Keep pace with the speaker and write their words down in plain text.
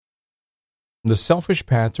The Selfish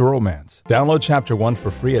Path to Romance. Download Chapter 1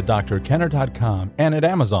 for free at drkenner.com and at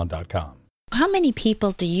amazon.com. How many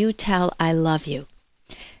people do you tell I love you?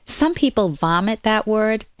 Some people vomit that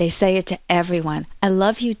word. They say it to everyone. I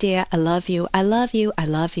love you, dear. I love you. I love you. I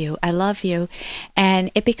love you. I love you.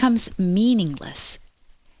 And it becomes meaningless.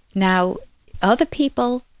 Now, other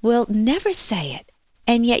people will never say it,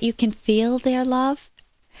 and yet you can feel their love.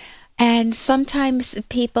 And sometimes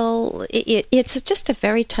people, it's just a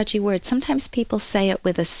very touchy word. Sometimes people say it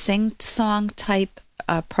with a sing-song type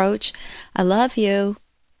approach. I love you.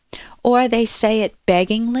 Or they say it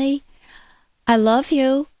beggingly. I love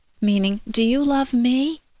you, meaning, do you love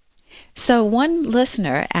me? So one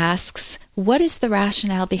listener asks, what is the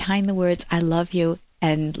rationale behind the words I love you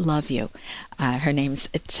and love you? Her name's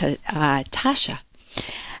Tasha.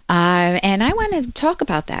 And I want to talk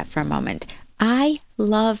about that for a moment. I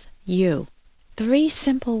love you. 3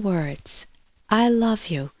 simple words. I love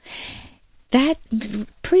you. That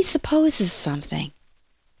presupposes something.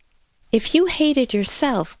 If you hated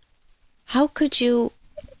yourself, how could you,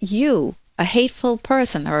 a hateful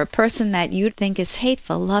person or a person that you think is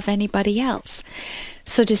hateful, love anybody else?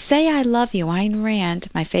 So to say I love you, Ayn Rand,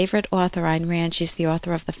 my favorite author, Ayn Rand, she's the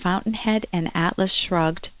author of The Fountainhead and Atlas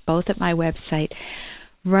Shrugged, both at my website,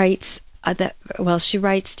 she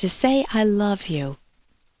writes, to say I love you,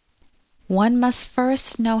 one must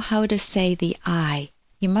first know how to say the I.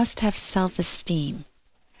 You must have self-esteem.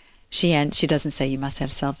 She doesn't say you must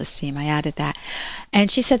have self-esteem. I added that. And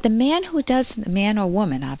she said the man or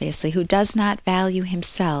woman, obviously, who does not value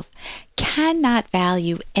himself cannot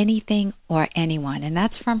value anything or anyone. And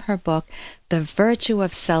that's from her book, The Virtue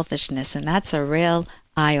of Selfishness. And that's a real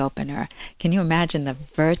eye-opener. Can you imagine the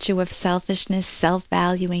virtue of selfishness,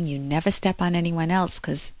 self-valuing? You never step on anyone else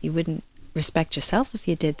because you wouldn't respect yourself if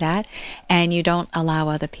you did that. And you don't allow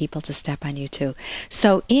other people to step on you too.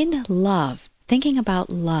 So in love, thinking about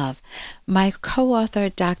love, my co-author,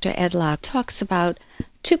 Dr. Ed Lau, talks about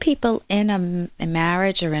 2 people in a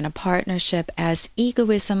marriage or in a partnership as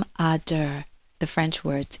egoism à 2, the French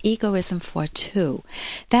words, egoism for 2.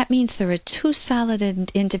 That means there are 2 solid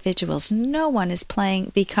individuals. No one is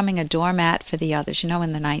becoming a doormat for the others. You know,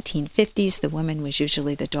 in the 1950s, the woman was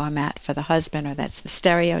usually the doormat for the husband, or that's the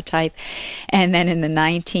stereotype. And then in the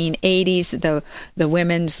 1980s, the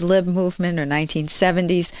women's lib movement, or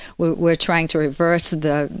 1970s, we're trying to reverse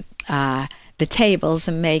the tables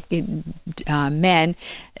and make men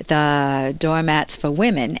the doormats for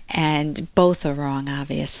women, and both are wrong,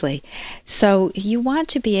 obviously. So you want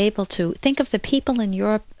to be able to think of the people in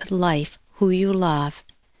your life who you love.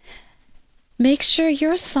 Make sure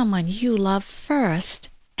you're someone you love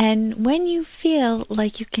first, and when you feel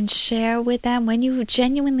like you can share with them, when you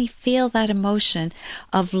genuinely feel that emotion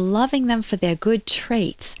of loving them for their good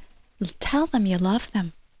traits, tell them you love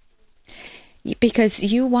them. Because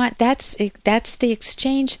you want, that's the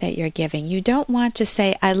exchange that you're giving. You don't want to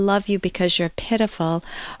say, I love you because you're pitiful,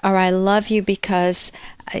 or I love you because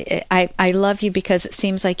I love you because it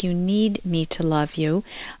seems like you need me to love you.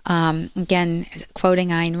 Again, quoting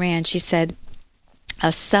Ayn Rand, she said,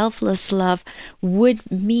 a selfless love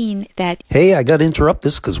would mean that... Hey, I got to interrupt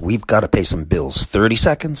this because we've got to pay some bills. 30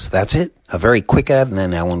 seconds, that's it. A very quick ad, and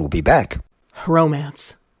then Ellen will be back.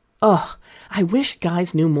 Romance. Ugh. I wish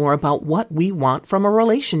guys knew more about what we want from a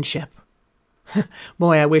relationship.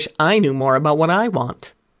 Boy, I wish I knew more about what I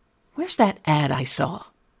want. Where's that ad I saw?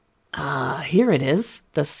 Here it is.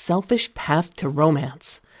 The Selfish Path to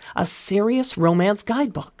Romance. A serious romance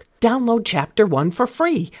guidebook. Download Chapter 1 for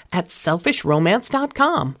free at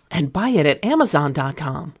selfishromance.com and buy it at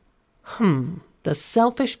amazon.com. The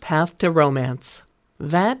Selfish Path to Romance.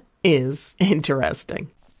 That is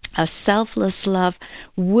interesting. A selfless love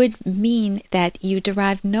would mean that you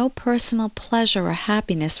derive no personal pleasure or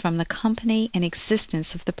happiness from the company and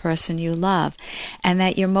existence of the person you love, and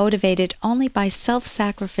that you're motivated only by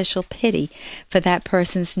self-sacrificial pity for that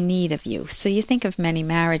person's need of you. So you think of many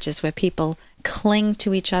marriages where people cling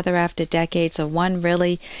to each other after decades, or one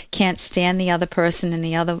really can't stand the other person and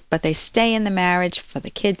the other, but they stay in the marriage for the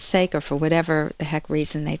kid's sake or for whatever the heck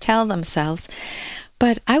reason they tell themselves.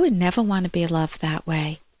 But I would never want to be loved that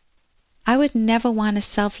way. I would never want a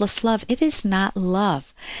selfless love. It is not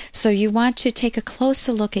love. So you want to take a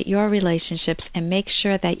closer look at your relationships and make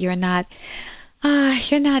sure that you're not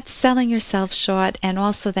you're not selling yourself short, and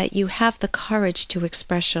also that you have the courage to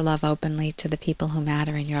express your love openly to the people who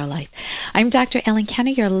matter in your life. I'm Dr. Ellen Kenner.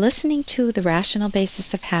 You're listening to The Rational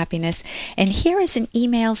Basis of Happiness, and here is an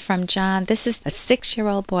email from John. This is a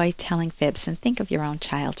 6-year-old boy telling fibs, and think of your own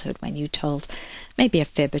childhood when you told maybe a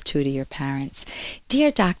fib or two to your parents.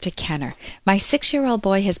 Dear Dr. Kenner, my 6-year-old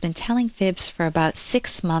boy has been telling fibs for about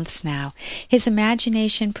 6 months now. His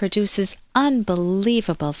imagination produces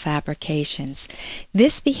unbelievable fabrications.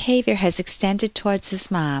 This behavior has extended towards his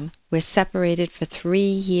mom. We're separated for 3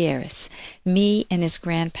 years, me and his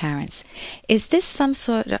grandparents. Is this some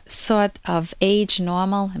sort of age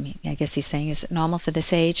normal? I mean, I guess he's saying, is it normal for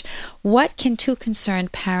this age? What can two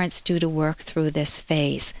concerned parents do to work through this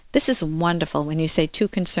phase? This is wonderful when you say two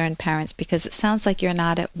concerned parents, because it sounds like you're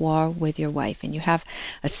not at war with your wife, and you have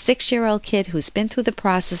a 6-year-old kid who's been through the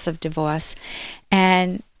process of divorce,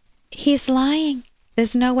 and he's lying.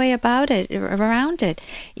 There's no way around it.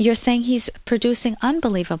 You're saying he's producing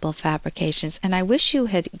unbelievable fabrications, and I wish you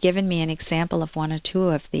had given me an example of one or two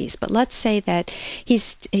of these. But let's say that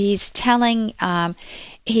he's telling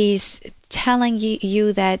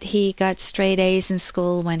you that he got straight A's in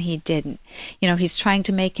school when he didn't. You know, he's trying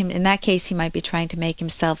to make him, in that case, he might be trying to make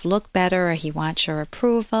himself look better, or he wants your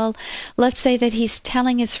approval. Let's say that he's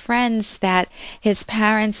telling his friends that his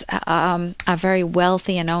parents are very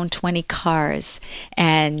wealthy and own 20 cars,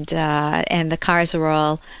 and the cars are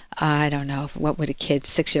all, I don't know, what would a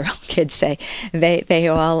 6-year-old kid say? They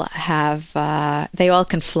all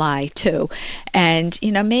can fly too. And,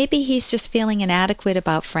 you know, maybe he's just feeling inadequate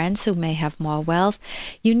about friends who may have more wealth.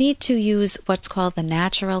 You need to use what's called the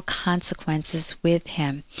natural consequences with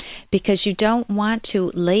him, because you don't want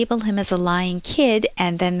to label him as a lying kid,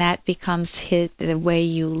 and then that becomes the way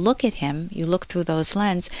you look at him. You look through those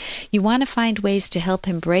lenses. You want to find ways to help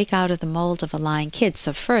him break out of the mold of a lying kid.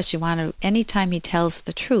 So first, you want to, anytime he tells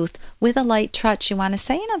the truth, with a light touch, you want to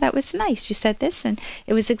say, that was nice. You said this, and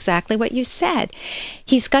it was exactly what you said.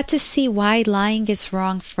 He's got to see why lying is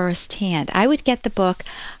wrong firsthand. I would get the book,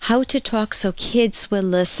 How to Talk So Kids Will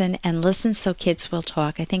Listen, and Listen So Kids Will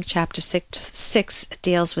Talk. I think chapter 6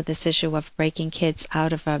 deals with this issue of breaking kids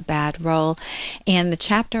out of a bad role. And the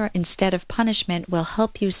chapter, Instead of Punishment, will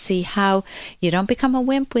help you see how you don't become a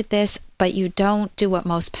wimp with this, but you don't do what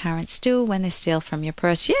most parents do when they steal from your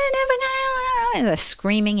purse. You're never gonna, they're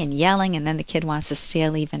screaming and yelling, and then the kid wants to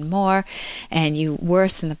steal even more, and you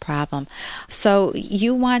worsen the problem. So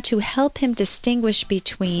you want to help him distinguish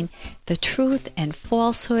between the truth and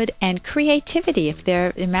falsehood and creativity. If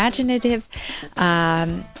they're imaginative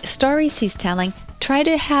stories he's telling, try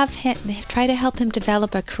to help him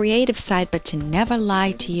develop a creative side, but to never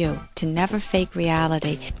lie to you, to never fake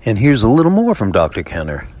reality. And here's a little more from Dr.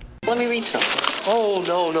 Kenner. Let me read some. Oh,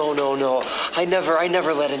 no. I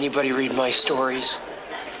never let anybody read my stories.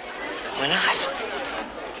 Why not?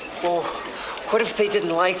 Well, what if they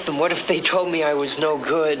didn't like them? What if they told me I was no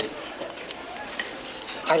good?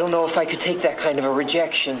 I don't know if I could take that kind of a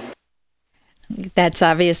rejection. That's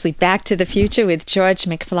obviously Back to the Future with George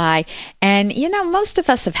McFly. And, most of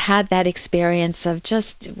us have had that experience of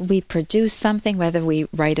we produce something, whether we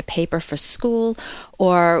write a paper for school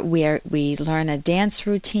or we learn a dance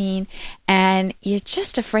routine, and you're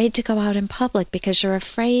just afraid to go out in public because you're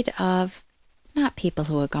afraid of not people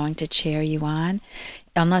who are going to cheer you on,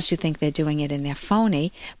 unless you think they're doing it and they're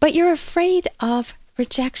phony, but you're afraid of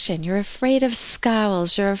rejection. You're afraid of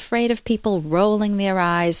scowls. You're afraid of people rolling their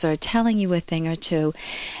eyes or telling you a thing or two.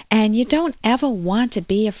 And you don't ever want to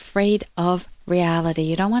be afraid of reality.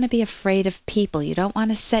 You don't want to be afraid of people. You don't want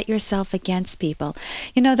to set yourself against people.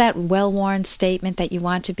 You know that well-worn statement that you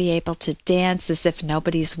want to be able to dance as if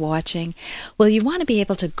nobody's watching? Well, you want to be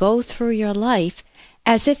able to go through your life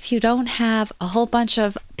as if you don't have a whole bunch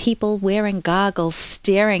of people wearing goggles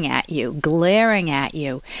staring at you, glaring at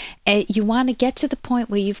you. You want to get to the point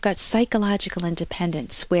where you've got psychological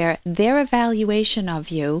independence, where their evaluation of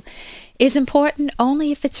you is important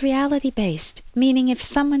only if it's reality-based. Meaning if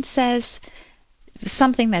someone says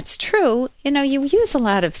something that's true, you use a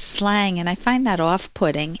lot of slang, and I find that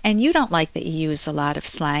off-putting, and you don't like that you use a lot of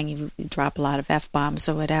slang, you drop a lot of F-bombs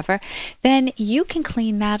or whatever, then you can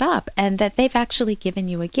clean that up, and that they've actually given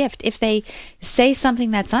you a gift. If they say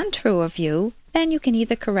something that's untrue of you, then you can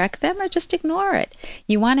either correct them or just ignore it.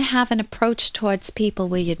 You want to have an approach towards people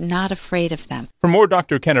where you're not afraid of them. For more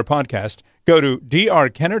Dr. Kenner podcast, go to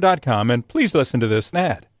drkenner.com and please listen to this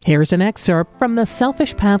ad. Here's an excerpt from The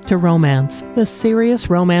Selfish Path to Romance, the Serious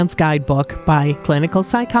Romance Guidebook by clinical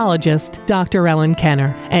psychologist Dr. Ellen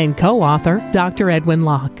Kenner and co-author Dr. Edwin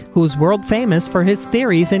Locke, who's world famous for his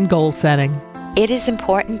theories in goal setting. It is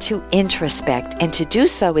important to introspect and to do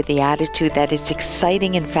so with the attitude that it's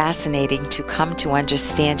exciting and fascinating to come to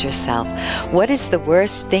understand yourself. What is the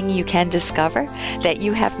worst thing you can discover? That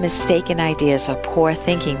you have mistaken ideas or poor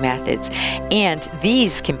thinking methods, and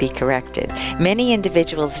these can be corrected. Many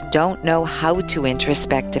individuals don't know how to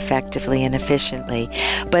introspect effectively and efficiently,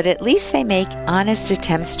 but at least they make honest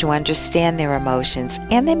attempts to understand their emotions,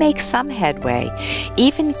 and they make some headway.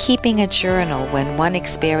 Even keeping a journal when one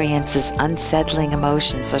experiences unsettling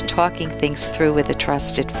emotions or talking things through with a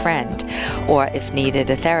trusted friend, or if needed,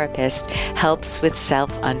 a therapist, helps with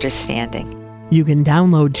self-understanding. You can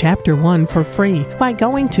download Chapter 1 for free by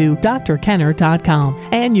going to drkenner.com,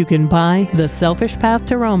 and you can buy The Selfish Path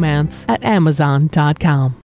to Romance at amazon.com.